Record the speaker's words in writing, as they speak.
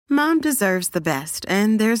Mom deserves the best,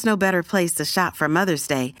 and there's no better place to shop for Mother's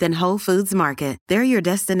Day than Whole Foods Market. They're your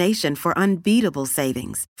destination for unbeatable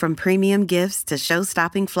savings, from premium gifts to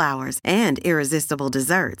show-stopping flowers and irresistible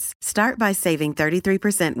desserts. Start by saving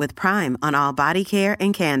 33% with Prime on all body care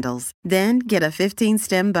and candles. Then get a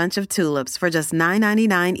 15-stem bunch of tulips for just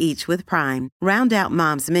 $9.99 each with Prime. Round out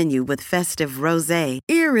Mom's menu with festive rosé,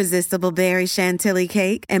 irresistible berry chantilly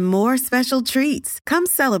cake, and more special treats. Come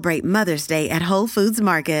celebrate Mother's Day at Whole Foods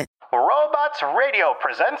Market. Robots Radio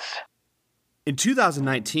presents. In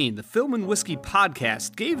 2019, the Film and Whiskey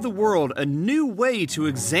podcast gave the world a new way to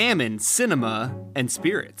examine cinema and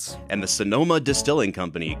spirits. And the Sonoma Distilling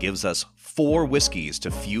Company gives us 4 whiskeys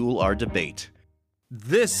to fuel our debate.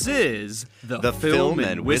 This is the Film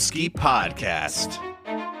and Whiskey Podcast.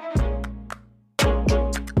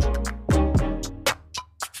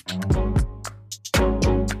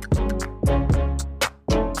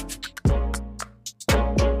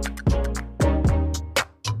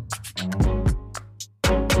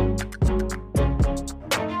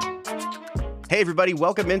 Hey everybody,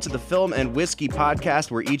 welcome into the Film and Whiskey Podcast,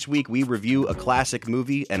 where each week we review a classic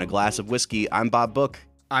movie and a glass of whiskey. I'm Bob Book.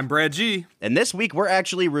 I'm Brad G. And this week we're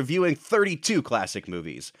actually reviewing 32 classic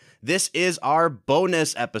movies. This is our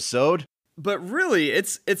bonus episode. But really,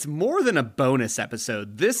 it's more than a bonus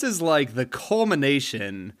episode. This is like the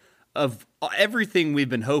culmination of everything we've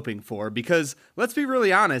been hoping for, because let's be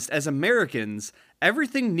really honest, as Americans,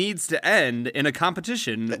 everything needs to end in a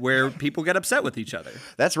competition where people get upset with each other.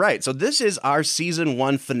 That's right. So this is our season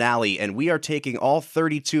 1 finale, and we are taking all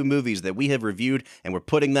 32 movies that we have reviewed, and we're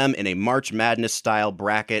putting them in a March Madness style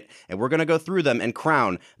bracket, and we're going to go through them and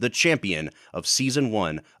crown the champion of season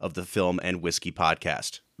 1 of the Film and Whiskey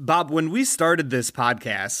Podcast. Bob, when we started this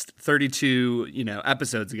podcast 32,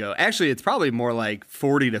 episodes ago, actually it's probably more like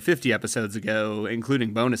 40 to 50 episodes ago,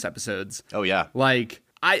 including bonus episodes. Oh yeah. Like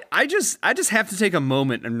I just have to take a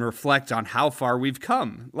moment and reflect on how far we've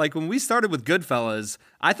come. Like when we started with Goodfellas,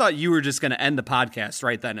 I thought you were just going to end the podcast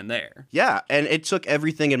right then and there. Yeah, and it took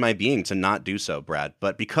everything in my being to not do so, Brad.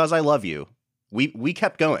 But because I love you, we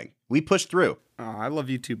kept going. We pushed through. Oh, I love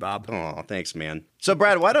you too, Bob. Oh, thanks, man. So,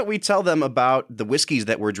 Brad, why don't we tell them about the whiskeys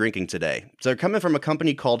that we're drinking today? So they're coming from a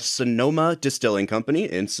company called Sonoma Distilling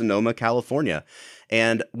Company in Sonoma, California.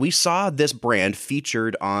 And we saw this brand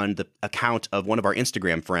featured on the account of one of our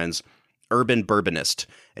Instagram friends, Urban Bourbonist.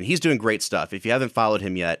 And he's doing great stuff. If you haven't followed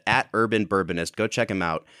him yet, at Urban Bourbonist, go check him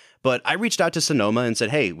out. But I reached out to Sonoma and said,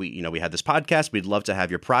 hey, we had this podcast. We'd love to have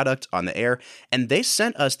your product on the air. And they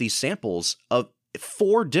sent us these samples of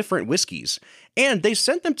 4 different whiskeys, and they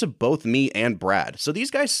sent them to both me and Brad. So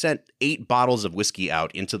these guys sent 8 bottles of whiskey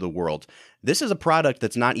out into the world. This is a product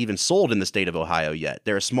that's not even sold in the state of Ohio yet.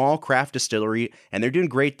 They're a small craft distillery, and they're doing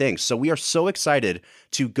great things. So we are so excited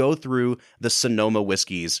to go through the Sonoma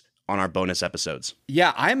whiskeys on our bonus episodes.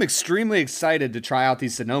 Yeah, I'm extremely excited to try out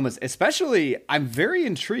these Sonomas. Especially, I'm very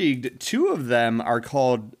intrigued. 2 of them are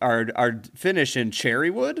finished in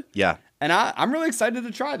cherrywood. Yeah. And I'm really excited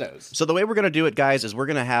to try those. So the way we're going to do it, guys, is we're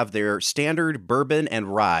going to have their standard bourbon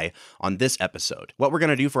and rye on this episode. What we're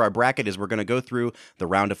going to do for our bracket is we're going to go through the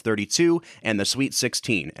round of 32 and the Sweet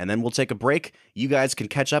 16, and then we'll take a break. You guys can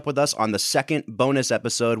catch up with us on the second bonus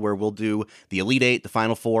episode where we'll do the Elite 8, the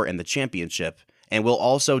Final 4, and the Championship. And we'll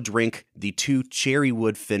also drink the 2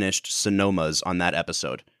 cherrywood finished Sonomas on that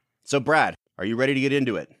episode. So, Brad, are you ready to get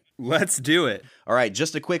into it? Let's do it. All right,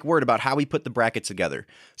 just a quick word about how we put the bracket together.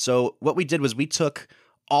 So what we did was we took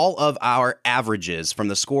all of our averages from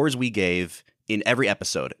the scores we gave in every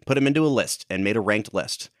episode, put them into a list, and made a ranked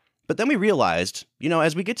list. But then we realized,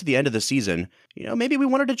 as we get to the end of the season, maybe we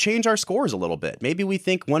wanted to change our scores a little bit. Maybe we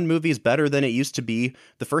think one movie is better than it used to be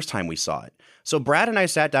the first time we saw it. So Brad and I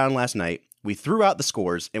sat down last night, we threw out the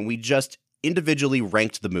scores, and we just individually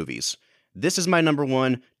ranked the movies. This is my number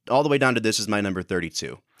 1, all the way down to this is my number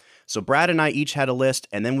 32. So Brad and I each had a list,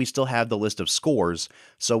 and then we still have the list of scores.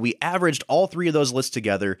 So we averaged all 3 of those lists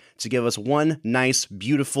together to give us one nice,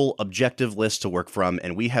 beautiful, objective list to work from.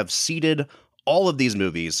 And we have seeded all of these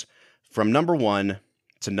movies from number 1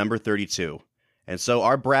 to number 32. And so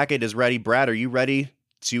our bracket is ready. Brad, are you ready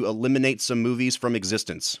to eliminate some movies from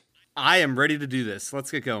existence? I am ready to do this.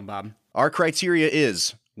 Let's get going, Bob. Our criteria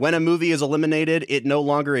is: when a movie is eliminated, it no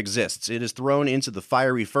longer exists. It is thrown into the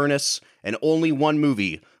fiery furnace, and only one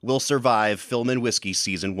movie will survive Film and Whiskey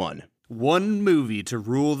Season 1. One movie to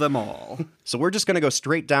rule them all. So we're just going to go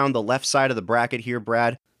straight down the left side of the bracket here,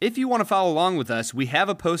 Brad. If you want to follow along with us, we have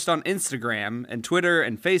a post on Instagram and Twitter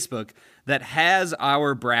and Facebook that has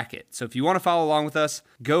our bracket. So if you want to follow along with us,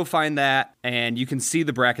 go find that, and you can see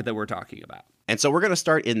the bracket that we're talking about. And so we're going to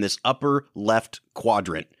start in this upper left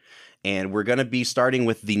quadrant. And we're going to be starting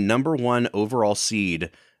with the number 1 overall seed,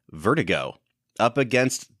 Vertigo, up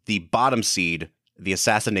against the bottom seed, The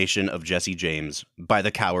Assassination of Jesse James by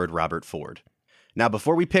the coward Robert Ford. Now,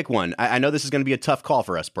 before we pick one, I know this is going to be a tough call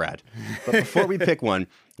for us, Brad, but before we pick one,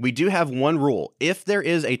 we do have one rule. If there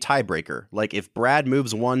is a tiebreaker, like if Brad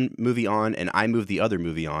moves one movie on and I move the other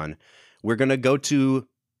movie on, we're going to go to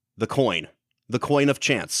the coin of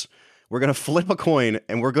chance. We're going to flip a coin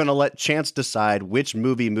and we're going to let chance decide which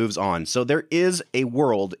movie moves on. So there is a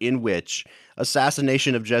world in which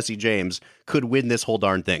Assassination of Jesse James could win this whole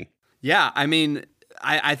darn thing. Yeah, I mean,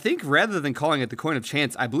 I think rather than calling it the coin of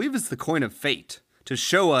chance, I believe it's the coin of fate to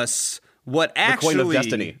show us what actually... The coin of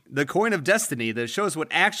destiny. The coin of destiny that shows what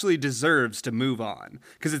actually deserves to move on.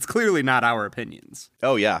 Because it's clearly not our opinions.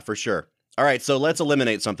 Oh, yeah, for sure. All right, so let's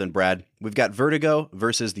eliminate something, Brad. We've got Vertigo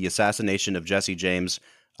versus The Assassination of Jesse James.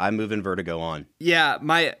 I'm moving Vertigo on. Yeah,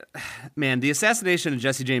 The Assassination of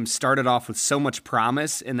Jesse James started off with so much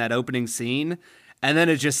promise in that opening scene, and then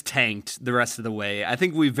it just tanked the rest of the way. I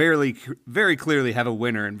think we very, very clearly have a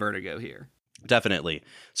winner in Vertigo here. Definitely.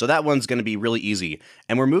 So that one's going to be really easy.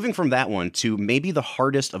 And we're moving from that one to maybe the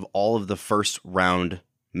hardest of all of the first round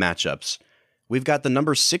matchups. We've got the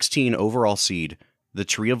number 16 overall seed, The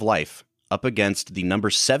Tree of Life, up against the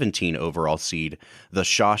number 17 overall seed, The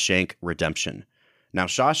Shawshank Redemption. Now,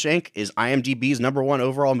 Shawshank is IMDb's number 1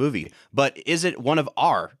 overall movie, but is it one of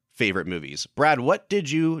our favorite movies? Brad, what did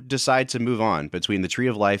you decide to move on between The Tree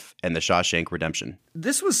of Life and The Shawshank Redemption?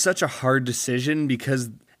 This was such a hard decision because,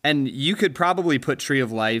 and you could probably put Tree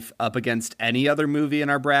of Life up against any other movie in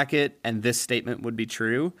our bracket, and this statement would be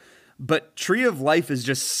true. But Tree of Life is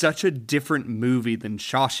just such a different movie than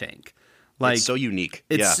Shawshank. It's so unique.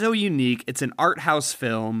 It's so unique. It's an art house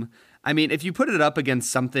film. I mean, if you put it up against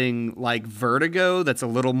something like Vertigo, that's a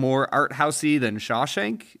little more art housey than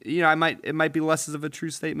Shawshank, it might be less of a true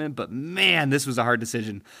statement. But man, this was a hard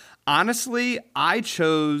decision. Honestly, I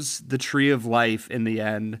chose The Tree of Life in the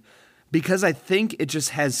end because I think it just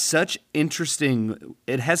has such an interesting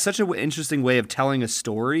way of telling a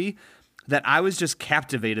story that I was just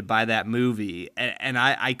captivated by that movie, and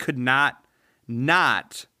I could not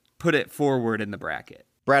put it forward in the bracket.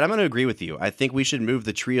 Brad, I'm going to agree with you. I think we should move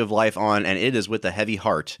The Tree of Life on, and it is with a heavy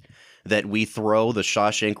heart that we throw The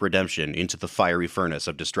Shawshank Redemption into the fiery furnace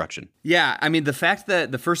of destruction. Yeah, I mean, the fact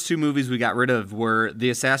that the first 2 movies we got rid of were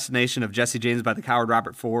The Assassination of Jesse James by the coward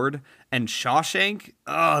Robert Ford and Shawshank,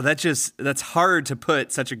 that's hard to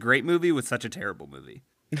put such a great movie with such a terrible movie.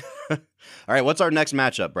 All right, what's our next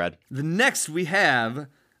matchup, Brad? The next we have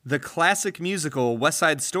the classic musical West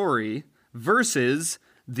Side Story versus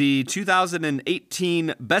the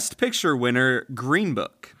 2018 Best Picture winner, Green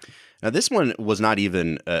Book. Now, this one was not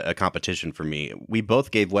even a competition for me. We both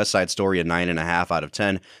gave West Side Story a 9.5 out of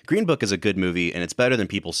 10. Green Book is a good movie, and it's better than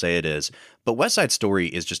people say it is. But West Side Story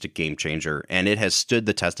is just a game changer, and it has stood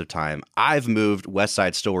the test of time. I've moved West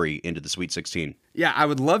Side Story into the Sweet 16. Yeah, I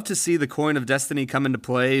would love to see the Coin of Destiny come into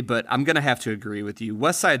play, but I'm going to have to agree with you.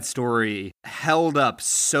 West Side Story held up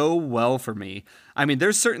so well for me. I mean,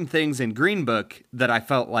 there's certain things in Green Book that I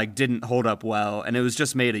felt like didn't hold up well, and it was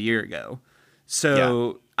just made a year ago.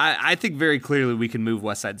 So yeah. I think very clearly we can move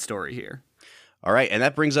West Side Story here. All right, and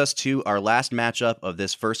that brings us to our last matchup of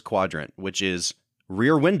this first quadrant, which is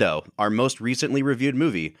Rear Window, our most recently reviewed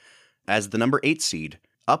movie, as the number 8 seed,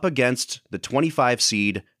 up against the 25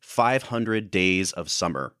 seed 500 Days of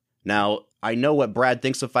Summer. Now, I know what Brad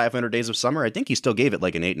thinks of 500 Days of Summer. I think he still gave it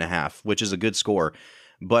like an 8.5, which is a good score.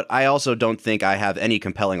 But I also don't think I have any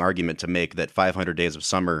compelling argument to make that 500 Days of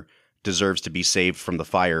Summer deserves to be saved from the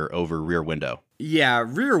fire over Rear Window. Yeah,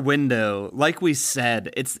 Rear Window, like we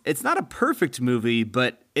said, it's not a perfect movie,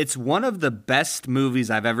 but it's one of the best movies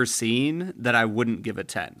I've ever seen that I wouldn't give a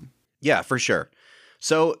 10. Yeah, for sure.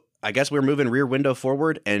 So I guess we're moving Rear Window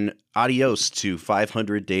forward, and adios to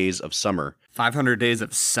 500 Days of Summer. 500 Days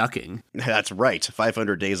of Sucking. That's right,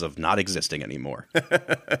 500 Days of not existing anymore.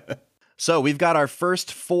 So we've got our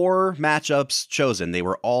first 4 matchups chosen. They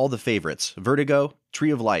were all the favorites: Vertigo,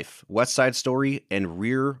 Tree of Life, West Side Story, and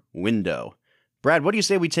Rear Window. Brad, what do you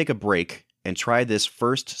say we take a break and try this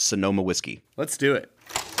first Sonoma whiskey? Let's do it.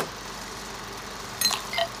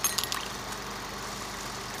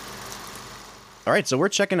 All right, so we're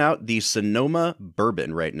checking out the Sonoma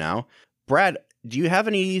Bourbon right now. Brad, do you have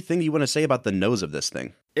anything you want to say about the nose of this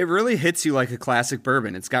thing? It really hits you like a classic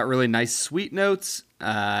bourbon. It's got really nice sweet notes.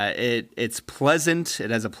 It's pleasant. It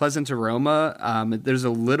has a pleasant aroma. There's a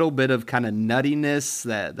little bit of kind of nuttiness,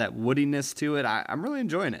 that woodiness to it. I'm really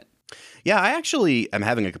enjoying it. Yeah, I actually am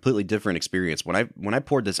having a completely different experience. When I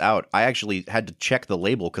poured this out, I actually had to check the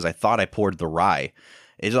label because I thought I poured the rye.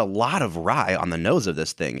 There's a lot of rye on the nose of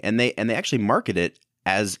this thing, and they actually market it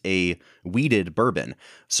as a wheated bourbon.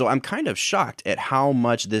 So I'm kind of shocked at how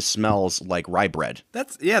much this smells like rye bread.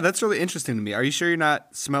 That's really interesting to me. Are you sure you're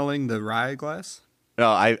not smelling the rye glass? No,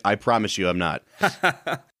 I promise you I'm not.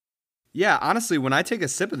 Yeah, honestly, when I take a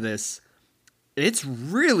sip of this, it's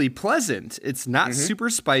really pleasant. It's not super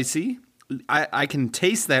spicy. I can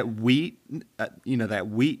taste that wheat, that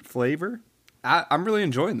wheat flavor. I'm really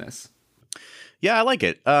enjoying this. Yeah, I like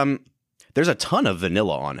it. There's a ton of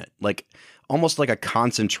vanilla on it, like almost like a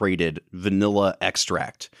concentrated vanilla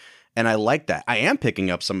extract. And I like that. I am picking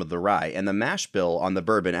up some of the rye, and the mash bill on the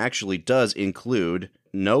bourbon actually does include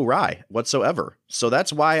no rye whatsoever. So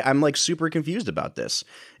that's why I'm like super confused about this.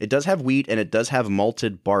 It does have wheat and it does have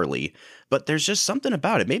malted barley, but there's just something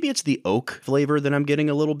about it. Maybe it's the oak flavor that I'm getting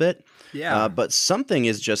a little bit. Yeah. But something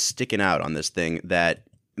is just sticking out on this thing that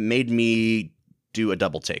made me do a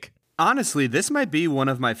double take. Honestly, this might be one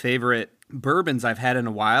of my favorite bourbons I've had in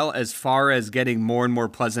a while as far as getting more and more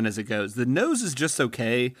pleasant as it goes. The nose is just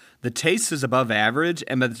okay. The taste is above average.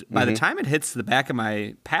 And by the time it hits the back of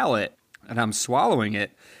my palate and I'm swallowing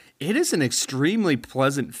it, it is an extremely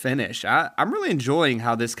pleasant finish. I'm really enjoying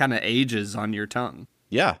how this kind of ages on your tongue.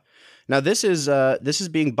 Yeah. Now this is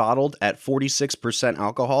being bottled at 46%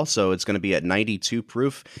 alcohol, so it's going to be at 92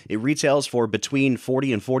 proof. It retails for between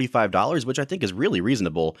 $40 and $45, which I think is really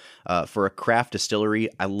reasonable for a craft distillery.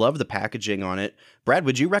 I love the packaging on it. Brad,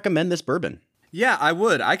 would you recommend this bourbon? Yeah, I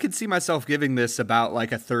would. I could see myself giving this about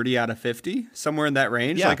like a 30 out of 50, somewhere in that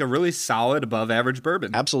range, like a really solid above average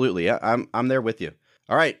bourbon. Absolutely. Yeah, I'm there with you.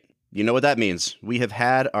 All right. You know what that means. We have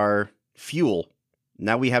had our fuel.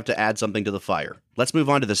 Now we have to add something to the fire. Let's move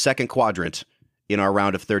on to the second quadrant in our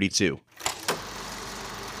round of 32.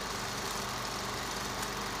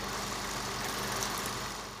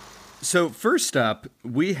 So first up,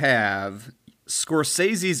 we have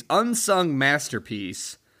Scorsese's unsung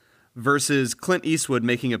masterpiece versus Clint Eastwood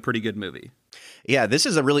making a pretty good movie. Yeah, this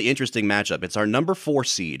is a really interesting matchup. It's our number 4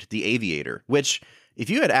 seed, The Aviator, which if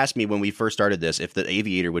you had asked me when we first started this if The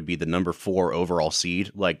Aviator would be the number 4 overall seed,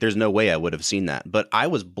 like there's no way I would have seen that. But I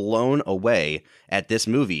was blown away at this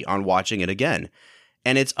movie on watching it again.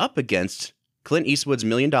 And it's up against Clint Eastwood's $1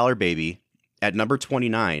 Million Baby at number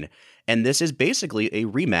 29. And this is basically a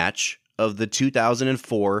rematch of the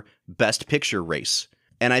 2004 Best Picture race.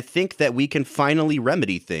 And I think that we can finally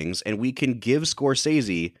remedy things and we can give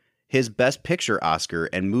Scorsese his Best Picture Oscar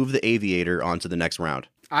and move The Aviator on to the next round.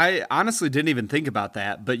 I honestly didn't even think about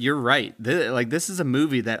that, but you're right. This is a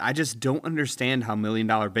movie that I just don't understand how $1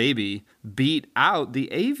 Million Baby beat out The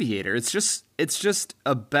Aviator. It's just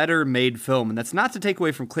a better made film, and that's not to take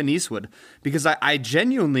away from Clint Eastwood, because I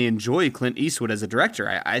genuinely enjoy Clint Eastwood as a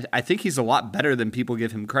director. I think he's a lot better than people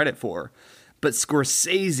give him credit for. But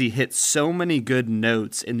Scorsese hit so many good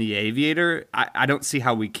notes in The Aviator, I don't see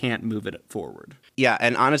how we can't move it forward. Yeah,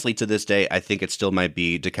 and honestly, to this day, I think it still might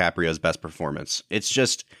be DiCaprio's best performance. It's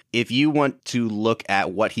just, if you want to look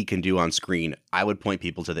at what he can do on screen, I would point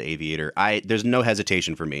people to The Aviator. There's no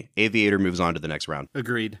hesitation for me. Aviator moves on to the next round.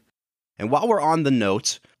 Agreed. And while we're on the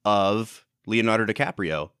note of Leonardo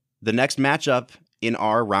DiCaprio, the next matchup in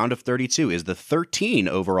our round of 32 is the 13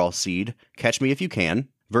 overall seed, Catch Me If You Can,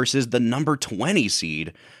 versus the number 20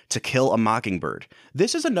 seed, To Kill a Mockingbird.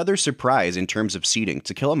 This is another surprise in terms of seeding.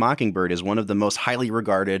 To Kill a Mockingbird is one of the most highly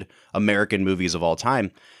regarded American movies of all time.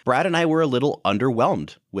 Brad and I were a little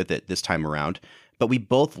underwhelmed with it this time around, but we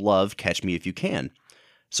both love Catch Me If You Can.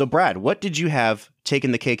 So Brad, what did you have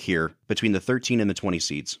taken the cake here between the 13 and the 20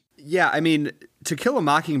 seeds? Yeah, I mean, To Kill a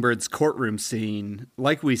Mockingbird's courtroom scene,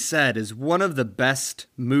 like we said, is one of the best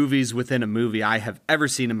movies within a movie I have ever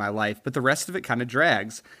seen in my life, but the rest of it kind of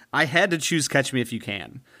drags. I had to choose Catch Me If You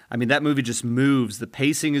Can. I mean, that movie just moves. The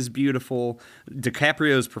pacing is beautiful.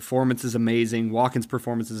 DiCaprio's performance is amazing. Walken's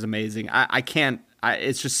performance is amazing.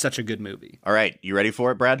 It's just such a good movie. All right, you ready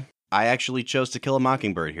for it, Brad? I actually chose To Kill a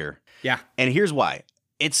Mockingbird here. Yeah. And here's why.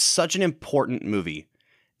 It's such an important movie.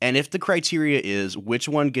 And if the criteria is which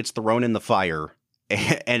one gets thrown in the fire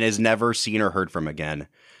and is never seen or heard from again,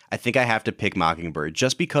 I think I have to pick Mockingbird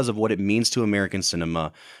just because of what it means to American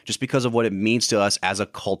cinema, just because of what it means to us as a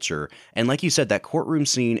culture. And like you said, that courtroom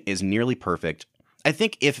scene is nearly perfect. I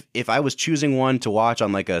think if I was choosing one to watch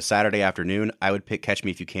on like a Saturday afternoon, I would pick Catch Me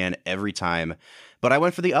If You Can every time. But I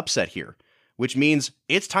went for the upset here, which means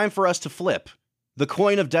it's time for us to flip the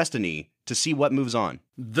coin of destiny to see what moves on.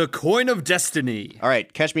 The coin of destiny. All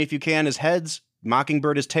right, Catch Me If You Can is heads,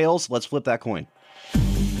 Mockingbird is tails. Let's flip that coin.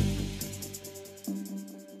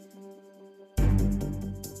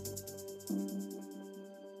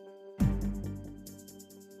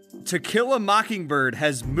 To Kill a Mockingbird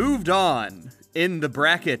has moved on in the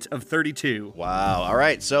bracket of 32. Wow. All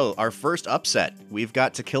right. So our first upset, we've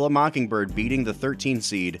got To Kill a Mockingbird beating the 13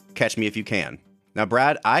 seed Catch Me If You Can. Now,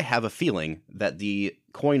 Brad, I have a feeling that the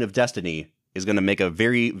Coin of Destiny is going to make a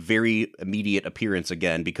very, very immediate appearance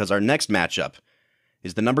again, because our next matchup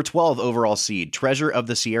is the number 12 overall seed, Treasure of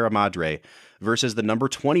the Sierra Madre, versus the number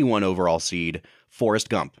 21 overall seed, Forrest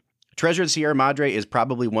Gump. Treasure of the Sierra Madre is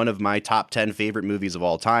probably one of my top 10 favorite movies of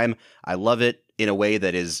all time. I love it in a way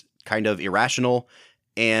that is kind of irrational,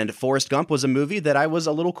 and Forrest Gump was a movie that I was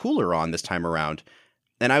a little cooler on this time around.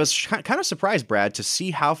 And I was kind of surprised, Brad, to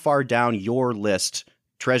see how far down your list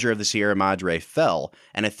Treasure of the Sierra Madre fell,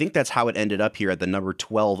 and I think that's how it ended up here at the number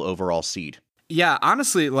 12 overall seed. Yeah,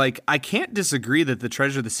 honestly, like, I can't disagree that The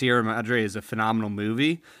Treasure of the Sierra Madre is a phenomenal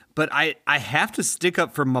movie, but I have to stick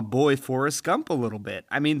up for my boy Forrest Gump a little bit.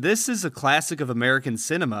 I mean, this is a classic of American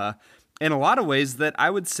cinema in a lot of ways that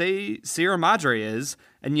I would say Sierra Madre is,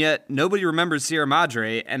 and yet nobody remembers Sierra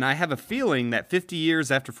Madre, and I have a feeling that 50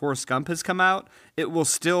 years after Forrest Gump has come out, it will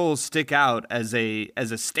still stick out as a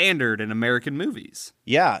standard in American movies.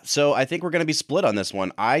 Yeah, so I think we're going to be split on this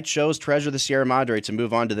one. I chose Treasure of the Sierra Madre to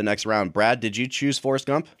move on to the next round. Brad, did you choose Forrest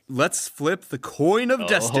Gump? Let's flip the coin of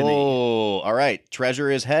destiny. Oh, all right.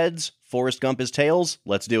 Treasure is heads, Forrest Gump is tails.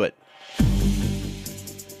 Let's do it.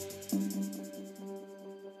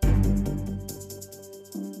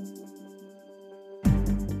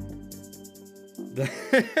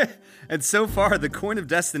 And so far, the coin of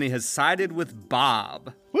destiny has sided with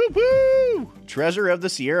Bob. Woo woo! Treasure of the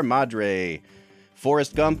Sierra Madre.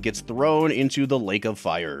 Forrest Gump gets thrown into the lake of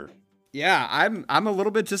fire. Yeah, I'm a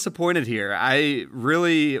little bit disappointed here. I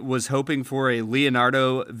really was hoping for a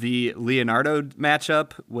Leonardo v. Leonardo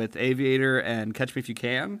matchup with Aviator and Catch Me If You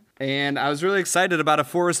Can. And I was really excited about a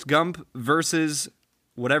Forrest Gump versus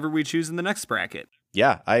whatever we choose in the next bracket.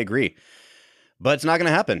 Yeah, I agree. But it's not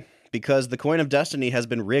going to happen, because the coin of destiny has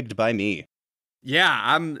been rigged by me.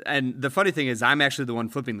 Yeah, and the funny thing is I'm actually the one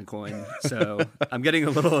flipping the coin, so I'm getting a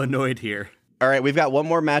little annoyed here. All right, we've got one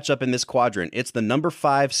more matchup in this quadrant. It's the number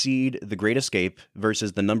 5 seed, The Great Escape,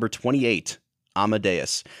 versus the number 28,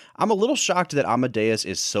 Amadeus. I'm a little shocked that Amadeus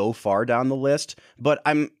is so far down the list, but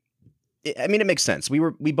I mean, it makes sense.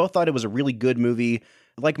 We both thought it was a really good movie,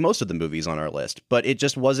 like most of the movies on our list, but it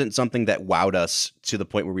just wasn't something that wowed us to the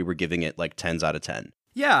point where we were giving it like 10s out of 10.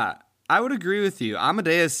 Yeah, I would agree with you.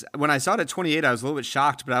 Amadeus, when I saw it at 28, I was a little bit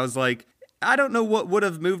shocked, but I was like, I don't know what would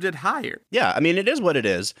have moved it higher. Yeah, I mean, it is what it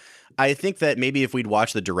is. I think that maybe if we'd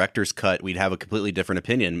watched the director's cut, we'd have a completely different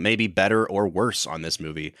opinion, maybe better or worse on this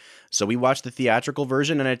movie. So we watched the theatrical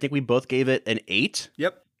version, and I think we both gave it an 8.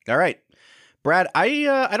 Yep. All right. Brad,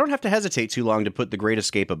 I don't have to hesitate too long to put The Great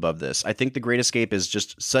Escape above this. I think The Great Escape is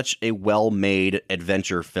just such a well-made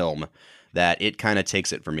adventure film that it kind of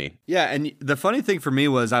takes it for me. Yeah, and the funny thing for me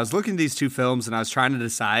was I was looking at these two films and I was trying to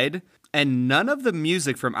decide, and none of the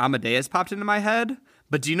music from Amadeus popped into my head.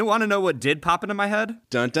 But do you want to know what did pop into my head?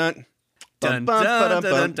 Dun dun. Dun dun dun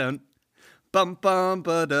dun dun. Bum bum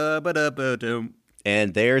ba da ba da ba dum.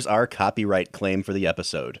 And there's our copyright claim for the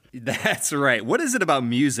episode. That's right. What is it about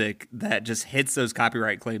music that just hits those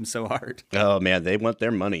copyright claims so hard? Oh man, they want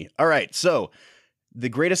their money. All right, so The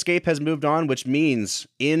Great Escape has moved on, which means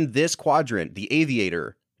in this quadrant, The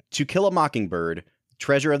Aviator, To Kill a Mockingbird,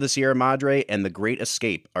 Treasure of the Sierra Madre, and The Great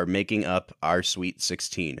Escape are making up our Sweet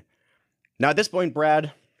 16. Now at this point,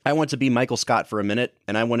 Brad, I want to be Michael Scott for a minute,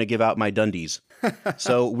 and I want to give out my Dundies.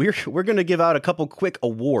 So we're going to give out a couple quick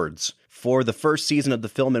awards for the first season of the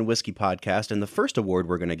Film and Whiskey podcast, and the first award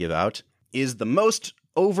we're going to give out is the most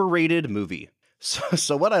overrated movie.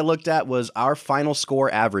 So what I looked at was our final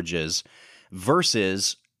score averages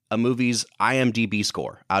versus a movie's IMDb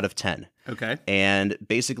score out of 10. Okay. And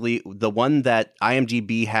basically, the one that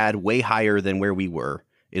IMDb had way higher than where we were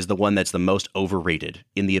is the one that's the most overrated,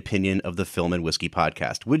 in the opinion of the Film and Whiskey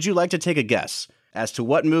podcast. Would you like to take a guess as to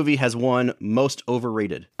what movie has won most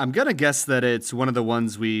overrated? I'm going to guess that it's one of the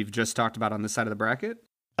ones we've just talked about on this side of the bracket.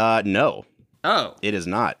 No. Oh. It is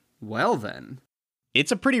not. Well, then.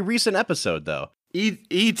 It's a pretty recent episode, though.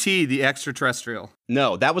 E.T. the Extraterrestrial.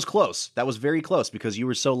 No, that was close. That was very close because you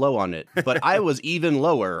were so low on it. But I was even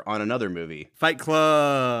lower on another movie. Fight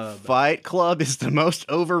Club. Fight Club is the most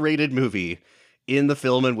overrated movie in the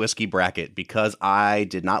Film and Whiskey bracket because I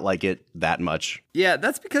did not like it that much. Yeah,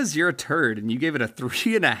 that's because you're a turd and you gave it a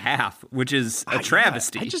 3.5, which is a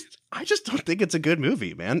travesty. I just don't think it's a good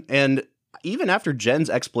movie, man. And even after Jen's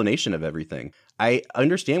explanation of everything, I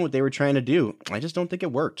understand what they were trying to do. I just don't think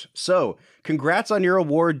it worked. So, congrats on your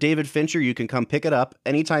award, David Fincher. You can come pick it up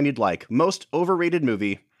anytime you'd like. Most overrated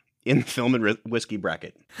movie in the Film and Whiskey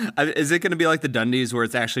bracket. Is it going to be like the Dundies where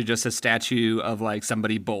it's actually just a statue of like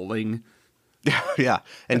somebody bowling? Yeah,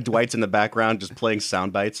 and Dwight's in the background just playing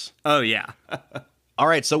sound bites. Oh, yeah. All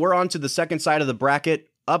right, so we're on to the second side of the bracket.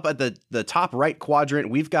 Up at the top right quadrant,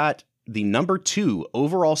 we've got the number 2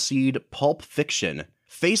 overall seed Pulp Fiction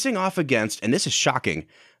facing off against, and this is shocking,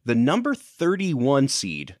 the number 31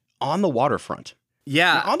 seed On the Waterfront.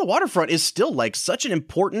 Yeah. Now, On the Waterfront is still like such an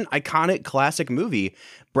important, iconic, classic movie.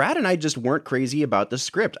 Brad and I just weren't crazy about the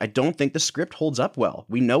script. I don't think the script holds up well.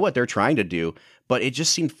 We know what they're trying to do, but it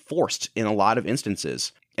just seemed forced in a lot of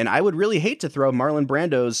instances. And I would really hate to throw Marlon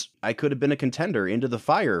Brando's I Could Have Been a Contender into the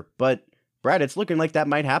fire, but Brad, it's looking like that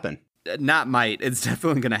might happen. Not might. It's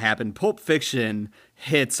definitely going to happen. Pulp Fiction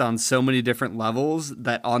hits on so many different levels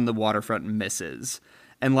that On the Waterfront misses.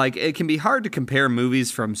 And like, it can be hard to compare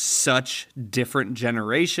movies from such different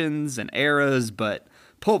generations and eras, but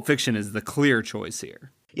Pulp Fiction is the clear choice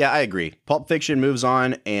here. Yeah, I agree. Pulp Fiction moves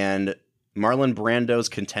on, and Marlon Brando's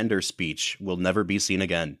contender speech will never be seen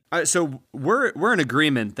again. So we're in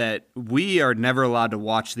agreement that we are never allowed to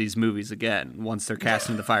watch these movies again once they're cast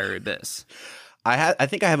into the fiery abyss. I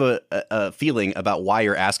think I have a feeling about why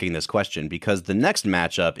you're asking this question, because the next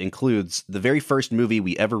matchup includes the very first movie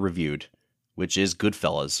we ever reviewed, which is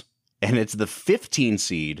Goodfellas. And it's the 15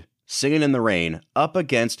 seed, Singing in the Rain, up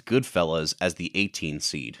against Goodfellas as the 18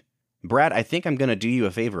 seed. Brad, I think I'm going to do you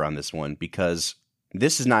a favor on this one, because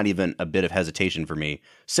this is not even a bit of hesitation for me.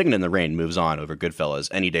 Singing in the Rain moves on over Goodfellas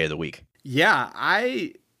any day of the week. Yeah,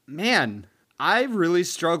 I really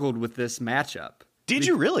struggled with this matchup. Did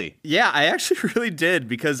you really? Yeah, I actually really did,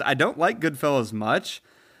 because I don't like Goodfellas much,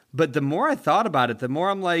 but the more I thought about it, the more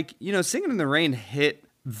I'm like, Singing in the Rain hit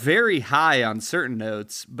very high on certain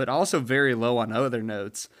notes, but also very low on other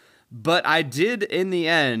notes. But I did, in the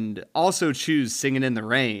end, also choose Singing in the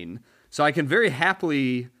Rain, so I can very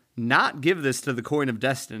happily not give this to the Coin of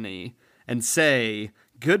Destiny and say,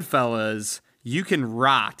 Goodfellas, you can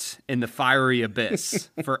rot in the fiery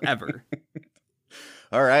abyss forever.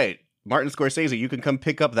 All right. Martin Scorsese, you can come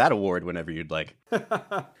pick up that award whenever you'd like.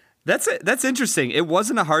 That's interesting. It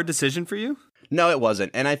wasn't a hard decision for you? No, it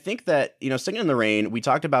wasn't. And I think that, Singing in the Rain, we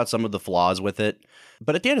talked about some of the flaws with it,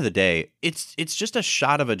 but at the end of the day, it's just a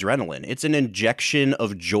shot of adrenaline. It's an injection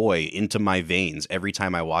of joy into my veins every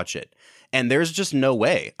time I watch it. And there's just no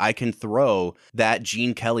way I can throw that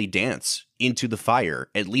Gene Kelly dance into the fire,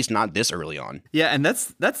 at least not this early on. Yeah, and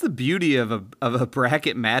that's the beauty of a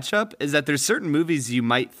bracket matchup, is that there's certain movies you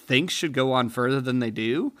might think should go on further than they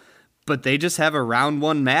do, but they just have a round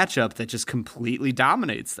one matchup that just completely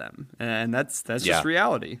dominates them. And that's just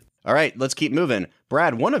reality. All right, let's keep moving.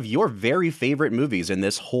 Brad, one of your very favorite movies in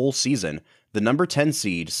this whole season, the number 10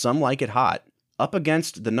 seed, Some Like It Hot, up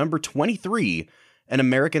against the number 23, An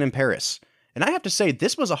American in Paris. And I have to say,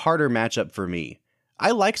 this was a harder matchup for me.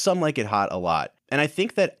 I like Some Like It Hot a lot. And I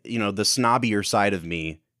think that, the snobbier side of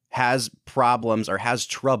me has problems or has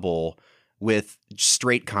trouble with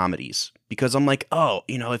straight comedies. Because I'm like,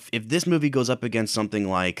 if this movie goes up against something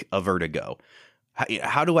like A Vertigo,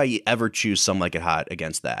 how do I ever choose Some Like It Hot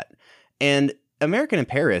against that? And American in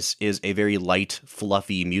Paris is a very light,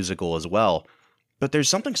 fluffy musical as well. But there's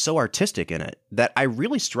something so artistic in it that I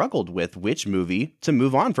really struggled with which movie to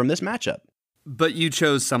move on from this matchup. But you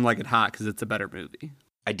chose Some Like It Hot because it's a better movie.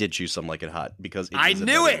 I did choose Some Like It Hot because I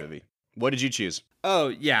knew it. Movie. What did you choose? Oh,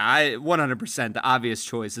 yeah, 100%. The obvious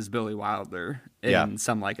choice is Billy Wilder in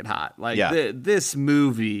Some Like It Hot. This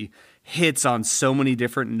movie hits on so many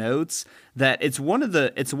different notes that it's one of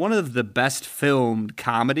the best filmed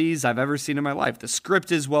comedies I've ever seen in my life. The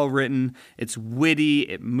script is well written, it's witty,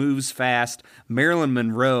 it moves fast. Marilyn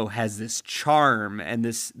Monroe has this charm and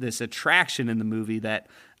this attraction in the movie that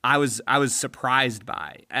I was surprised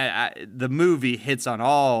by. The movie hits on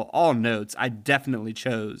all notes. I definitely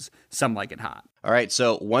chose Some Like It Hot. All right,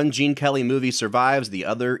 so one Gene Kelly movie survives, the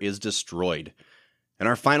other is destroyed. And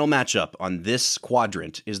our final matchup on this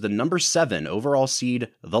quadrant is the number 7 overall seed,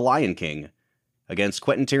 The Lion King, against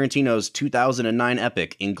Quentin Tarantino's 2009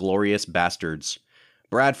 epic, Inglourious Basterds.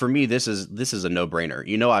 Brad, for me, this is a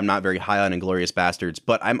no-brainer. I'm not very high on Inglourious Basterds,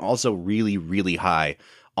 but I'm also really, really high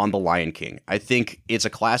on The Lion King. I think it's a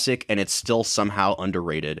classic, and it's still somehow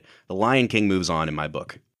underrated. The Lion King moves on in my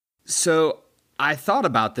book. So I thought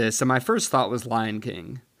about this, and my first thought was Lion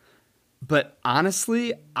King. But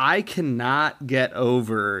honestly, I cannot get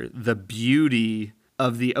over the beauty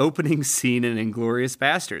of the opening scene in Inglourious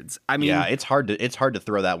Basterds. I mean, yeah, it's hard to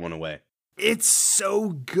throw that one away. It's so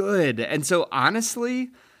good. And so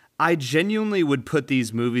honestly, I genuinely would put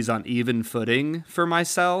these movies on even footing for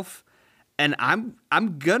myself. And I'm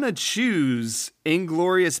gonna choose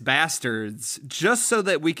Inglourious Basterds just so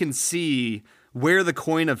that we can see where the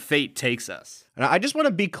coin of fate takes us. And I just want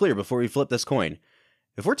to be clear before we flip this coin.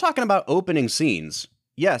 If we're talking about opening scenes,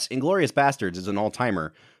 yes, Inglourious Bastards is an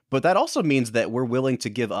all-timer, but that also means that we're willing to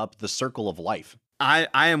give up The Circle of Life. I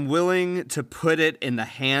am willing to put it in the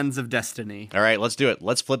hands of destiny. All right, let's do it.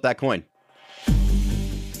 Let's flip that coin.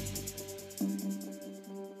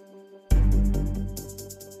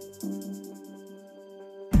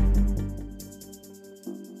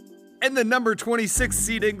 And the number 26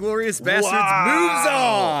 seed Inglourious Bastards moves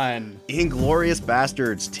on. Inglourious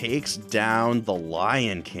Bastards takes down The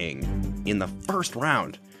Lion King in the first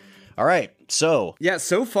round. All right, so... Yeah,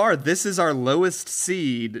 so far, this is our lowest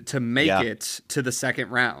seed to make it to the second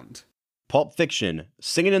round. Pulp Fiction,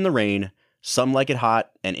 Singin' in the Rain, Some Like It Hot,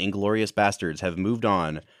 and Inglourious Bastards have moved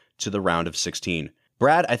on to the round of 16.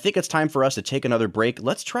 Brad, I think it's time for us to take another break.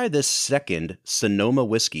 Let's try this second Sonoma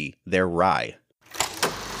whiskey, their rye.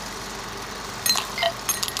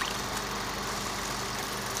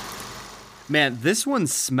 Man, this one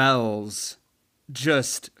smells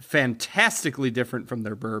just fantastically different from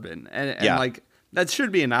their bourbon. And like, that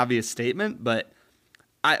should be an obvious statement, but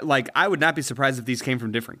I would not be surprised if these came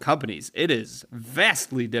from different companies. It is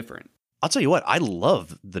vastly different. I'll tell you what, I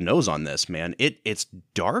love the nose on this, man. It's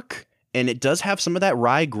dark, and it does have some of that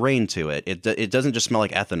rye grain to it. It doesn't just smell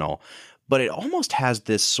like ethanol, but it almost has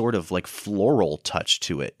this sort of like floral touch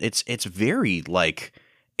to it. It's very like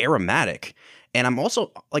aromatic. And I'm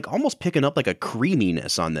also like almost picking up like a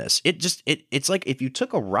creaminess on this. It's like if you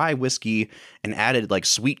took a rye whiskey and added like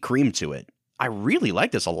sweet cream to it. I really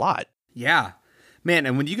like this a lot. Yeah, man.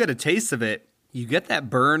 And when you get a taste of it, you get that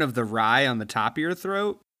burn of the rye on the top of your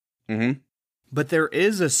throat. Mm-hmm. But there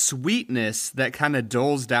is a sweetness that kind of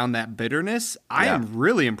dulls down that bitterness. I am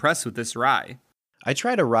really impressed with this rye. I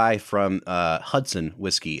tried a rye from Hudson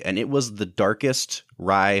whiskey, and it was the darkest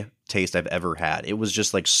rye taste I've ever had. It was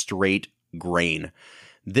just like straight grain.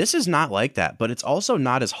 This is not like that, but it's also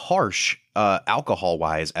not as harsh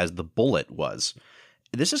alcohol-wise as the Bullet was.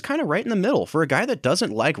 This is kind of right in the middle. For a guy that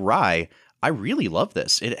doesn't like rye, I really love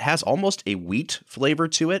this. It has almost a wheat flavor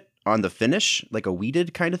to it on the finish, like a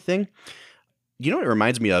wheated kind of thing. You know what it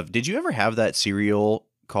reminds me of? Did you ever have that cereal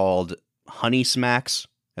called Honey Smacks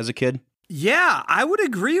as a kid? Yeah, I would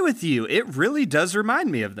agree with you. It really does remind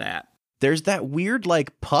me of that. There's that weird,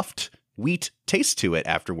 like, puffed wheat taste to it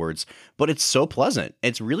afterwards, but it's so pleasant.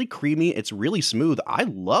 It's really creamy. It's really smooth. I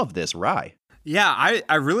love this rye. Yeah,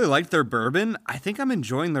 I really like their bourbon. I think I'm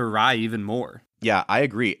enjoying their rye even more. Yeah, I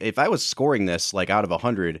agree. If I was scoring this like out of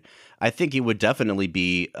 100, I think it would definitely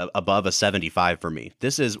be above a 75 for me.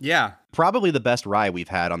 This is probably the best rye we've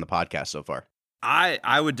had on the podcast so far.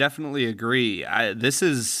 I would definitely agree. This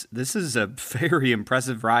is a very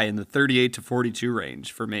impressive rye in the 38 to 42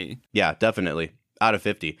 range for me. Yeah, definitely. Out of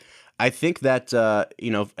 50. I think that,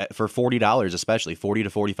 for $40, especially $40 to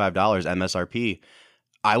 $45 MSRP,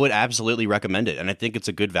 I would absolutely recommend it. And I think it's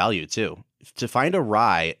a good value too. To find a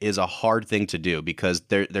rye is a hard thing to do because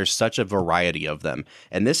there's such a variety of them.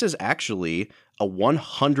 And this is actually a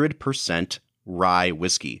 100% rye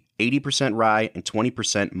whiskey, 80% rye and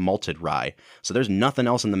 20% malted rye. So there's nothing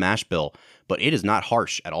else in the mash bill, but it is not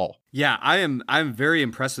harsh at all. Yeah, I'm very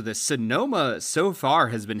impressed with this. Sonoma so far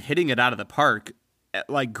has been hitting it out of the park.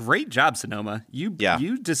 Like, great job, Sonoma.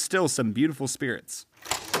 You distill some beautiful spirits.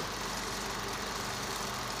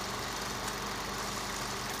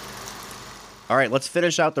 All right, let's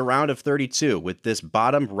finish out the round of 32 with this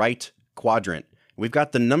bottom right quadrant. We've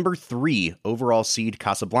got the number 3 overall seed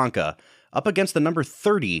Casablanca up against the number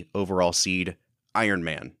 30 overall seed Iron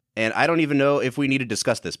Man. And I don't even know if we need to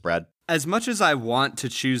discuss this, Brad. As much as I want to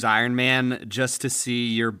choose Iron Man just to see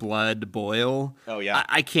your blood boil,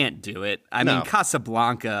 I can't do it. I mean,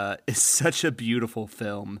 Casablanca is such a beautiful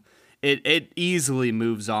film. It easily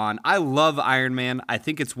moves on. I love Iron Man. I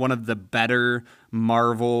think it's one of the better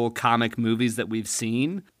Marvel comic movies that we've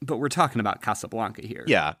seen, but we're talking about Casablanca here.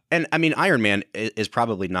 Yeah, and I mean, Iron Man is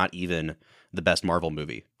probably not even the best Marvel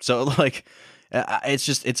movie. So, like,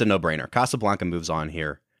 it's a no-brainer. Casablanca moves on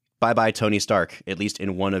here. Bye-bye, Tony Stark, at least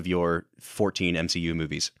in one of your 14 MCU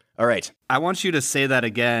movies. All right. I want you to say that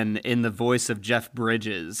again in the voice of Jeff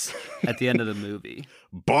Bridges at the end of the movie.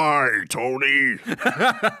 Bye, Tony.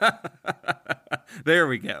 There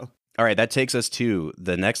we go. All right, that takes us to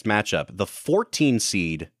the next matchup. The 14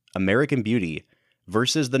 seed American Beauty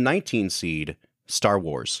versus the 19 seed Star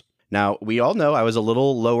Wars. Now, we all know I was a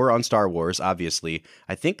little lower on Star Wars, obviously.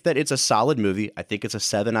 I think that it's a solid movie. I think it's a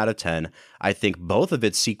 7 out of 10. I think both of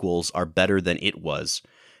its sequels are better than it was.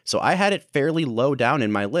 So I had it fairly low down in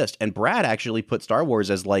my list. And Brad actually put Star Wars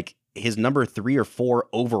as like his number 3 or 4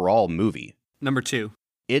 overall movie. Number 2.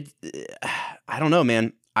 I don't know,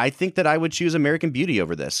 man. I think that I would choose American Beauty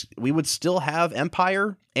over this. We would still have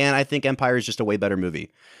Empire, and I think Empire is just a way better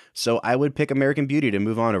movie. So I would pick American Beauty to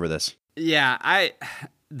move on over this. Yeah,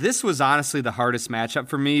 this was honestly the hardest matchup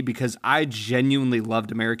for me because I genuinely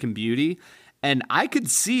loved American Beauty, and I could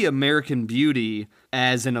see American Beauty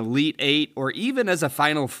as an Elite Eight or even as a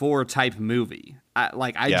Final Four type movie.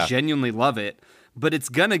 I genuinely love it, but it's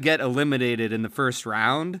gonna get eliminated in the first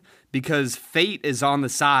round because fate is on the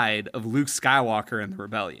side of Luke Skywalker and the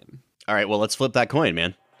Rebellion. All right, well, let's flip that coin,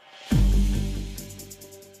 man.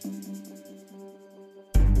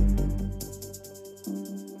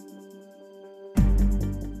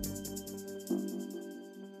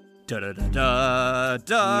 Da da da da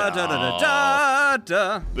da da da da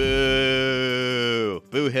da. Boo!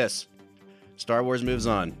 Boo hiss. Star Wars moves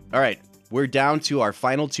on. All right. We're down to our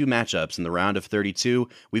final two matchups in the round of 32.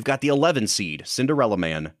 We've got the 11 seed, Cinderella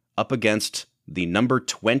Man, up against the number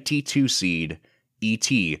 22 seed,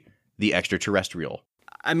 E.T., the extraterrestrial.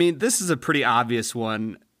 I mean, this is a pretty obvious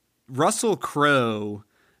one. Russell Crowe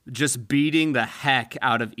just beating the heck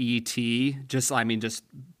out of E.T., just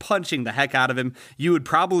punching the heck out of him. You would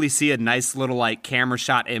probably see a nice little, camera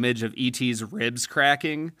shot image of E.T.'s ribs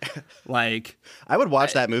cracking. I would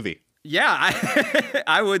watch that movie. Yeah,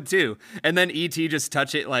 I would too. And then E.T. just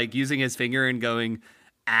touch it, using his finger and going,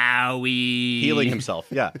 owie. Healing himself,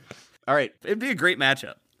 yeah. All right. It'd be a great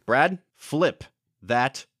matchup. Brad, flip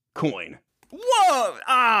that coin. Whoa!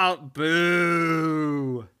 Ah,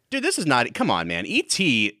 boo. Dude, this is not... Come on, man.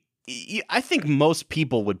 E.T., I think most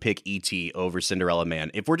people would pick E.T. over Cinderella Man.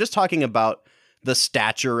 If we're just talking about the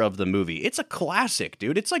stature of the movie, it's a classic,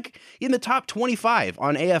 dude. It's in the top 25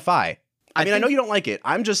 on AFI. I know you don't like it.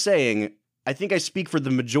 I'm just saying, I think I speak for the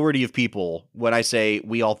majority of people when I say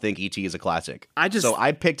we all think E.T. is a classic. So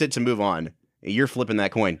I picked it to move on. You're flipping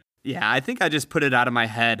that coin. Yeah, I think I just put it out of my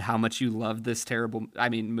head how much you love this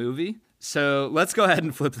movie. So let's go ahead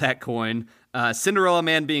and flip that coin. Cinderella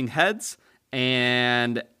Man being heads,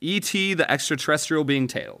 and E.T. the extraterrestrial being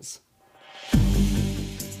tails.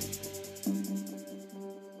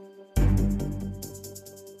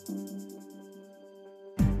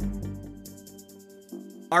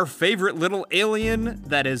 Our favorite little alien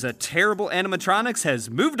that is a terrible animatronics has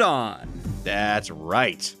moved on. That's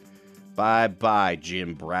right. Bye-bye,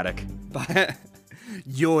 Jim Braddock.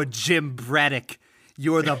 You're Jim Braddock.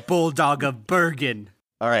 You're the Bulldog of Bergen.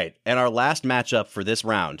 All right, and our last matchup for this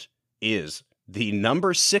round is the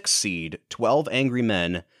number 6 seed, 12 Angry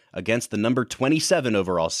Men, against the number 27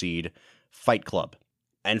 overall seed, Fight Club.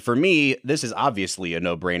 And for me, this is obviously a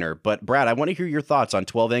no-brainer, but Brad, I want to hear your thoughts on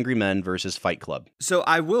 12 Angry Men versus Fight Club. So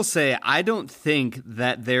I will say, I don't think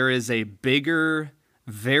that there is a bigger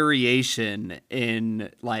variation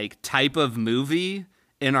in type of movie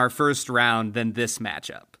in our first round than this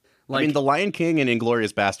matchup. The Lion King and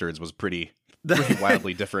Inglourious Bastards was pretty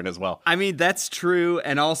wildly different as well. I mean, that's true.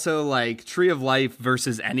 And also Tree of Life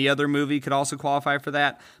versus any other movie could also qualify for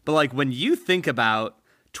that. But when you think about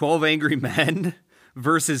 12 Angry Men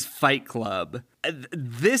versus Fight Club,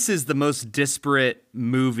 this is the most disparate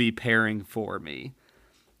movie pairing for me.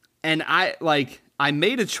 And I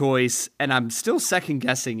made a choice and I'm still second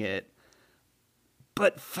guessing it.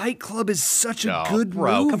 But Fight Club is such a good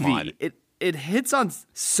movie. Come on. It hits on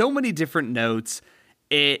so many different notes.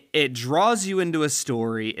 It draws you into a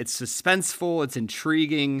story. It's suspenseful. It's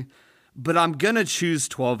intriguing. But I'm gonna choose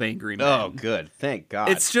 12 Angry Men. Oh, good. Thank God.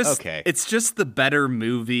 It's just okay. It's just the better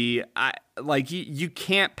movie. You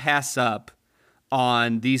can't pass up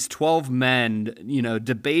on these 12 men,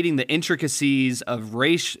 debating the intricacies of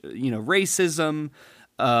racism,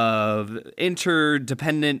 of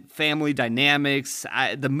interdependent family dynamics.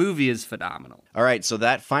 The movie is phenomenal. All right, so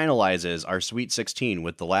that finalizes our Sweet 16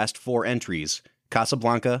 with the last 4 entries: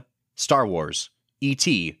 Casablanca, Star Wars,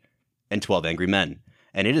 E.T., and 12 Angry Men.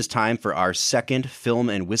 And it is time for our second Film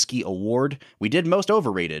and Whiskey Award. We did Most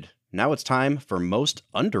Overrated. Now it's time for Most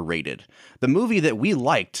Underrated. The movie that we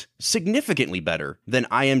liked significantly better than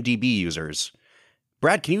IMDb users.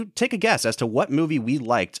 Brad, can you take a guess as to what movie we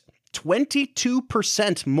liked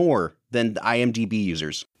 22% more than the IMDb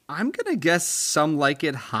users? I'm going to guess Some Like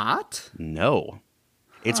It Hot? No.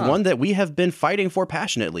 It's one that we have been fighting for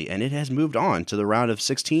passionately, and it has moved on to the round of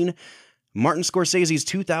 16. Martin Scorsese's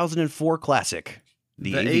 2004 classic,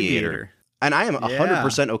 The Aviator. And I am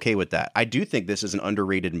 100% okay with that. I do think this is an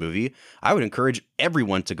underrated movie. I would encourage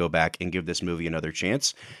everyone to go back and give this movie another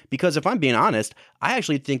chance. Because if I'm being honest, I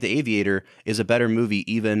actually think The Aviator is a better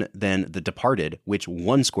movie even than The Departed, which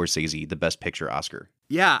won Scorsese the Best Picture Oscar.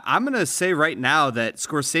 Yeah, I'm going to say right now that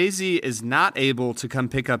Scorsese is not able to come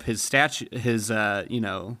pick up his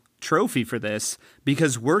trophy for this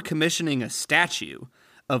because we're commissioning a statue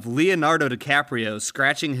of Leonardo DiCaprio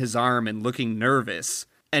scratching his arm and looking nervous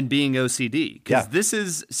and being OCD. Because this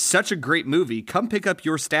is such a great movie. Come pick up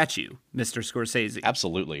your statue, Mr. Scorsese.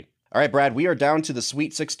 Absolutely. All right, Brad, we are down to the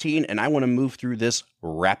Sweet 16, and I want to move through this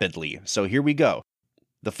rapidly. So here we go.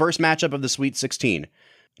 The first matchup of the Sweet 16,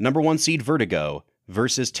 number 1 seed Vertigo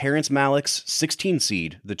versus Terrence Malick's 16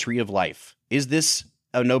 seed, The Tree of Life. Is this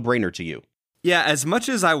a no-brainer to you? Yeah, as much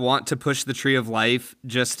as I want to push The Tree of Life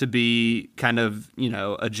just to be kind of,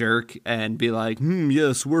 a jerk and be like,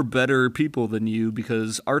 yes, we're better people than you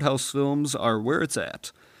because art house films are where it's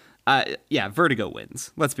at. Vertigo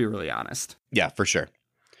wins. Let's be really honest. Yeah, for sure.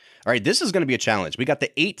 All right, this is going to be a challenge. We got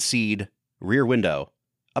the 8 seed Rear Window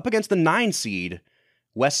up against the 9 seed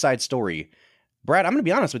West Side Story. Brad, I'm going to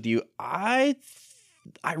be honest with you. I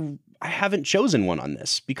haven't chosen one on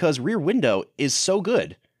this because Rear Window is so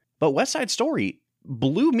good. But West Side Story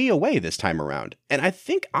blew me away this time around. And I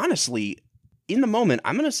think, honestly, in the moment,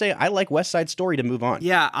 I'm going to say I like West Side Story to move on.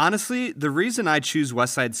 Yeah, honestly, the reason I choose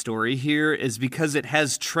West Side Story here is because it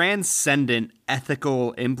has transcendent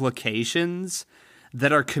ethical implications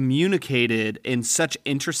that are communicated in such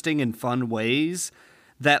interesting and fun ways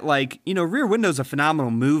that, Rear Window's a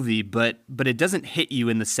phenomenal movie, but it doesn't hit you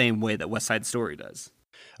in the same way that West Side Story does.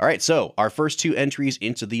 All right, so our first 2 entries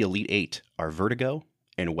into the Elite 8 are Vertigo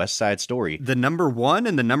and West Side Story. The number 1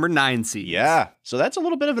 and the number 9 seeds. Yeah, so that's a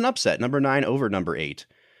little bit of an upset, number 9 over number 8.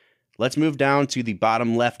 Let's move down to the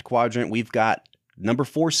bottom left quadrant. We've got number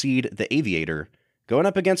 4 seed, The Aviator, going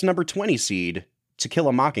up against number 20 seed, To Kill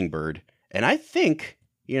a Mockingbird. And I think,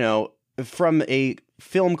 from a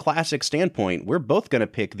film classic standpoint, we're both going to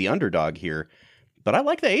pick the underdog here. But I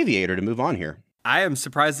like The Aviator to move on here. I am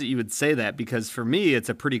surprised that you would say that because for me, it's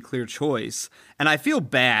a pretty clear choice. And I feel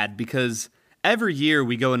bad because every year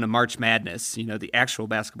we go into March Madness, the actual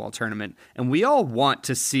basketball tournament, and we all want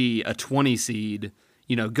to see a 20 seed,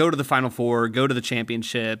 go to the Final Four, go to the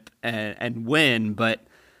championship and win. But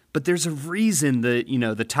there's a reason that,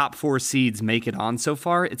 the top 4 seeds make it on so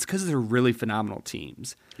far. It's because they're really phenomenal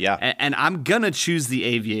teams. Yeah. And I'm going to choose The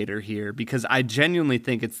Aviator here because I genuinely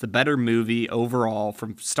think it's the better movie overall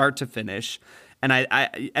from start to finish. And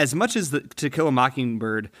I as much as To Kill a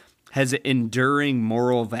Mockingbird has enduring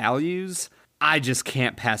moral values, I just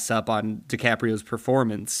can't pass up on DiCaprio's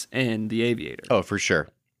performance in The Aviator. Oh, for sure.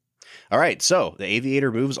 All right, so The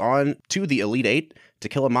Aviator moves on to the Elite 8. To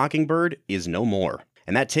Kill a Mockingbird is no more.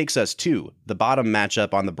 And that takes us to the bottom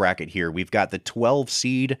matchup on the bracket here. We've got the 12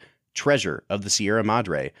 seed Treasure of the Sierra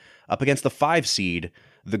Madre up against the 5 seed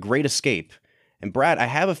The Great Escape. And Brad, I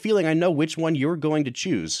have a feeling I know which one you're going to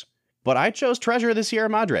choose, but I chose Treasure of the Sierra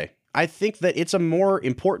Madre. I think that it's a more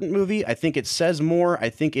important movie. I think it says more. I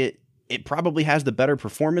think it probably has the better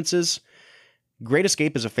performances. Great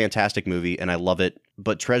Escape is a fantastic movie, and I love it,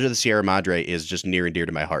 but Treasure of the Sierra Madre is just near and dear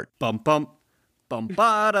to my heart. Bum bum bum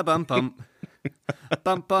ba da bum bum.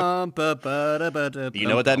 Bum, bum, ba, ba, da, ba, da, you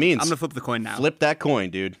know what that means. I'm going to flip the coin now. Flip that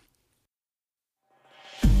coin, dude.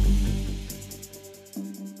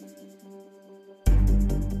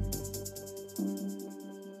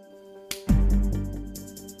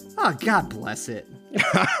 Oh, God bless it. The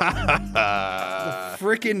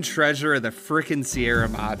frickin' Treasure of the frickin' Sierra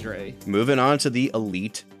Madre. Moving on to the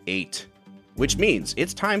Elite 8, which means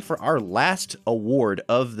it's time for our last award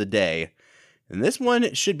of the day. And this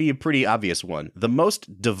one should be a pretty obvious one. The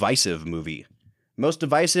most divisive movie. Most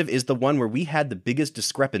divisive is the one where we had the biggest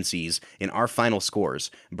discrepancies in our final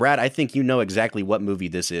scores. Brad, I think you know exactly what movie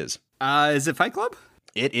this is. Is it Fight Club?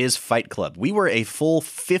 It is Fight Club. We were a full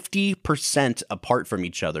 50% apart from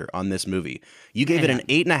each other on this movie. You gave it an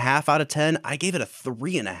 8.5 out of 10. I gave it a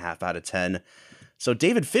 3.5 out of 10. So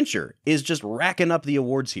David Fincher is just racking up the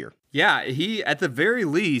awards here. Yeah, he, at the very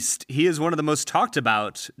least, he is one of the most talked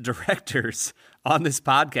about directors on this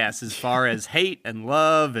podcast as far as hate and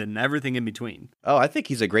love and everything in between. Oh, I think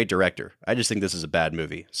he's a great director. I just think this is a bad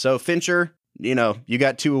movie. So Fincher, you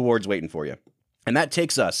got 2 awards waiting for you. And that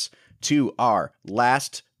takes us to our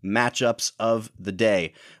last matchups of the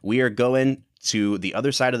day. We are going to the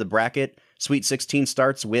other side of the bracket. Sweet 16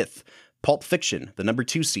 starts with Pulp Fiction, the number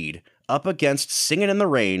 2 seed, up against Singin' in the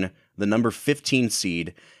Rain, the number 15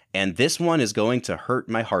 seed. And this one is going to hurt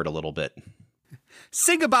my heart a little bit.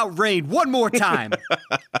 Sing about rain one more time.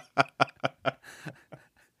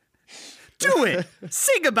 Do it.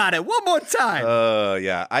 Sing about it one more time.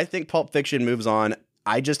 Yeah. I think Pulp Fiction moves on.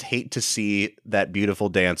 I just hate to see that beautiful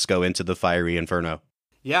dance go into the fiery inferno.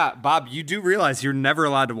 Yeah, Bob, you do realize you're never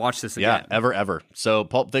allowed to watch this again. Yeah, ever. So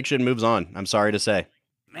Pulp Fiction moves on. I'm sorry to say.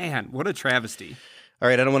 Man, what a travesty. All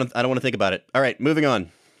right, I don't want to think about it. All right, moving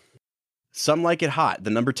on. Some Like It Hot, the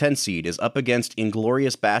number 10 seed, is up against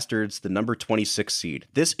Inglourious Bastards, the number 26 seed.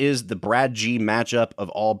 This is the Brad G matchup of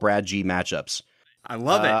all Brad G matchups. I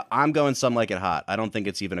love it. I'm going Some Like It Hot. I don't think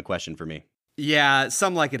it's even a question for me. Yeah,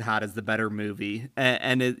 Some Like It Hot is the better movie.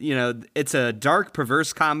 And it, it's a dark,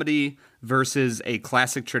 perverse comedy versus a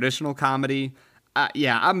classic traditional comedy.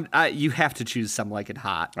 You have to choose Some Like It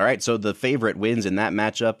Hot. All right, so the favorite wins in that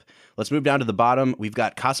matchup. Let's move down to the bottom. We've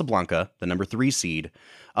got Casablanca, the number 3 seed,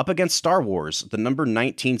 up against Star Wars, the number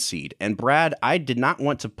 19 seed. And Brad, I did not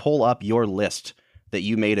want to pull up your list that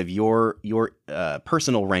you made of your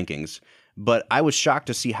personal rankings, but I was shocked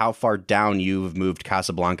to see how far down you've moved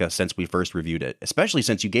Casablanca since we first reviewed it, especially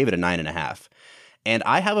since you gave it a 9.5. And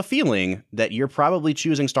I have a feeling that you're probably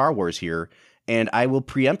choosing Star Wars here, and I will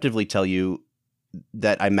preemptively tell you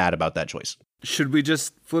that I'm mad about that choice. Should we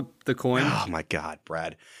just flip the coin? Oh my God,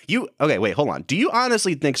 Brad. Okay, wait, hold on. Do you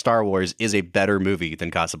honestly think Star Wars is a better movie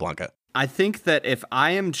than Casablanca? I think that if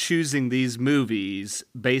I am choosing these movies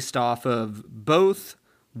based off of both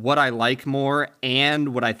what I like more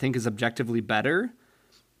and what I think is objectively better,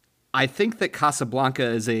 I think that Casablanca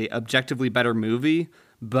is a objectively better movie,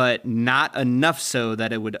 but not enough so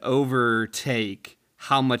that it would overtake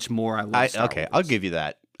how much more I love Star Wars. I'll give you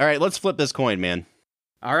that. All right, let's flip this coin, man.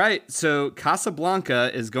 All right, so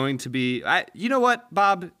Casablanca is going to be... you know what,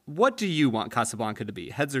 Bob? What do you want Casablanca to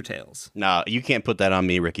be, heads or tails? No, you can't put that on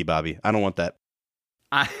me, Ricky Bobby. I don't want that.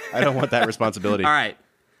 I don't want that responsibility. All right.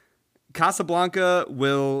 Casablanca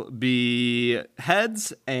will be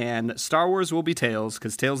heads, and Star Wars will be tails,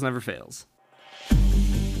 because tails never fails.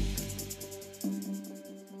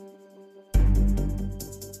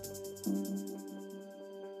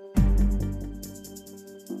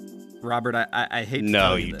 Robert, I hate to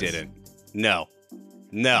tell you this. Didn't. No.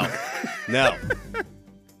 No.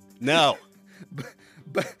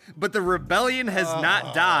 But the rebellion has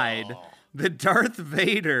not died. The Darth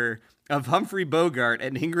Vader of Humphrey Bogart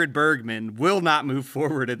and Ingrid Bergman will not move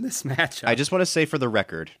forward in this matchup. I just want to say for the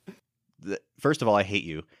record, first of all, I hate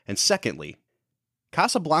you. And secondly,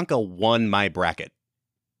 Casablanca won my bracket.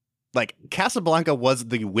 Like, Casablanca was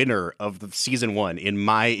the winner of the season 1 in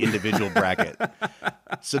my individual bracket.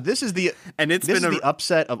 So this is the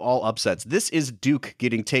upset of all upsets. This is Duke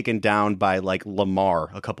getting taken down by like Lamar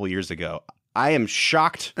a couple years ago. I am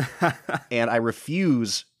shocked, and I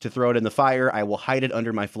refuse to throw it in the fire. I will hide it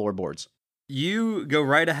under my floorboards. You go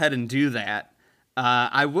right ahead and do that.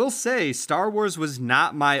 I will say Star Wars was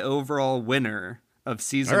not my overall winner of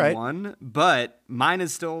season 1, but mine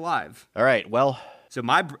is still alive. All right, well... So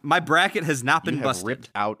my bracket has not been busted. Ripped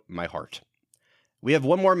out my heart. We have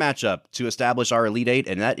one more matchup to establish our Elite Eight,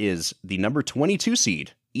 and that is the number 22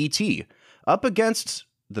 seed, E.T., up against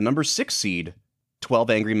the number 6 seed, 12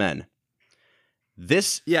 Angry Men.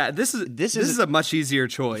 This is a much easier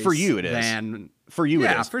choice for you. It is for you.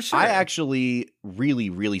 Yeah, it is for sure. I actually really,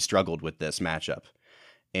 really struggled with this matchup,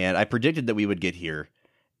 and I predicted that we would get here.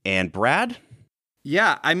 And Brad,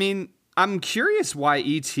 yeah, I mean, I'm curious why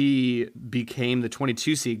E.T. became the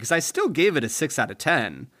 22 seed, because I still gave it a 6 out of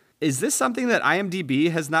 10. Is this something that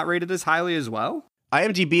IMDb has not rated as highly as well?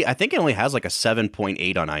 IMDb, I think it only has like a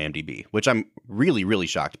 7.8 on IMDb, which I'm really, really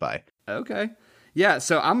shocked by. Okay. Yeah,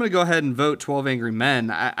 so I'm going to go ahead and vote 12 Angry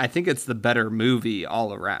Men. I think it's the better movie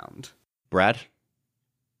all around. Brad,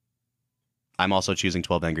 I'm also choosing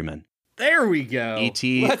 12 Angry Men. There we go.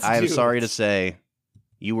 E.T., I am sorry to say,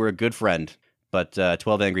 you were a good friend. But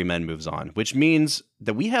 12 Angry Men moves on, which means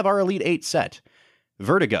that we have our Elite Eight set.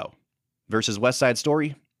 Vertigo versus West Side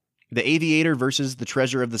Story. The Aviator versus The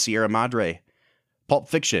Treasure of the Sierra Madre. Pulp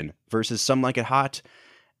Fiction versus Some Like It Hot.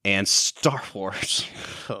 And Star Wars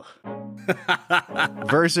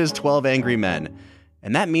versus 12 Angry Men.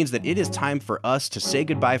 And that means that it is time for us to say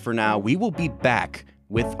goodbye for now. We will be back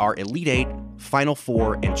with our Elite Eight, Final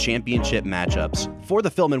Four, and Championship matchups for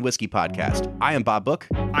the Film and Whiskey Podcast. I am Bob Book.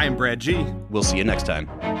 I am Brad G. We'll see you next time.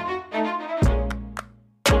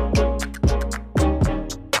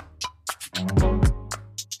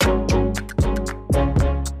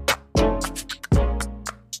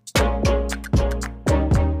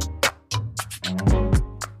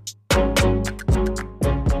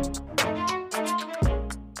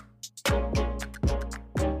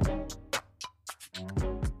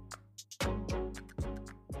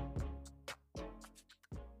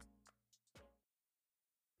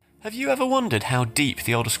 Have you ever wondered how deep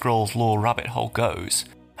the Elder Scrolls lore rabbit hole goes?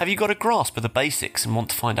 Have you got a grasp of the basics and want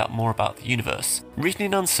to find out more about the universe? Written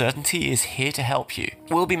in Uncertainty is here to help you.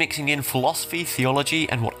 We'll be mixing in philosophy, theology,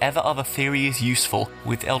 and whatever other theory is useful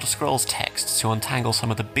with Elder Scrolls texts to untangle some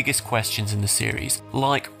of the biggest questions in the series,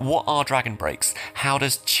 like what are dragon breaks, how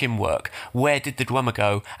does Chim work, where did the Dwemer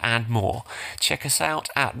go, and more. Check us out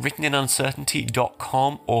at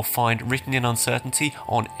writteninuncertainty.com or find Written in Uncertainty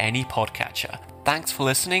on any podcatcher. Thanks for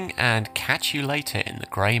listening, and catch you later in the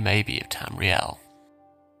Grey Maybe of Tamriel.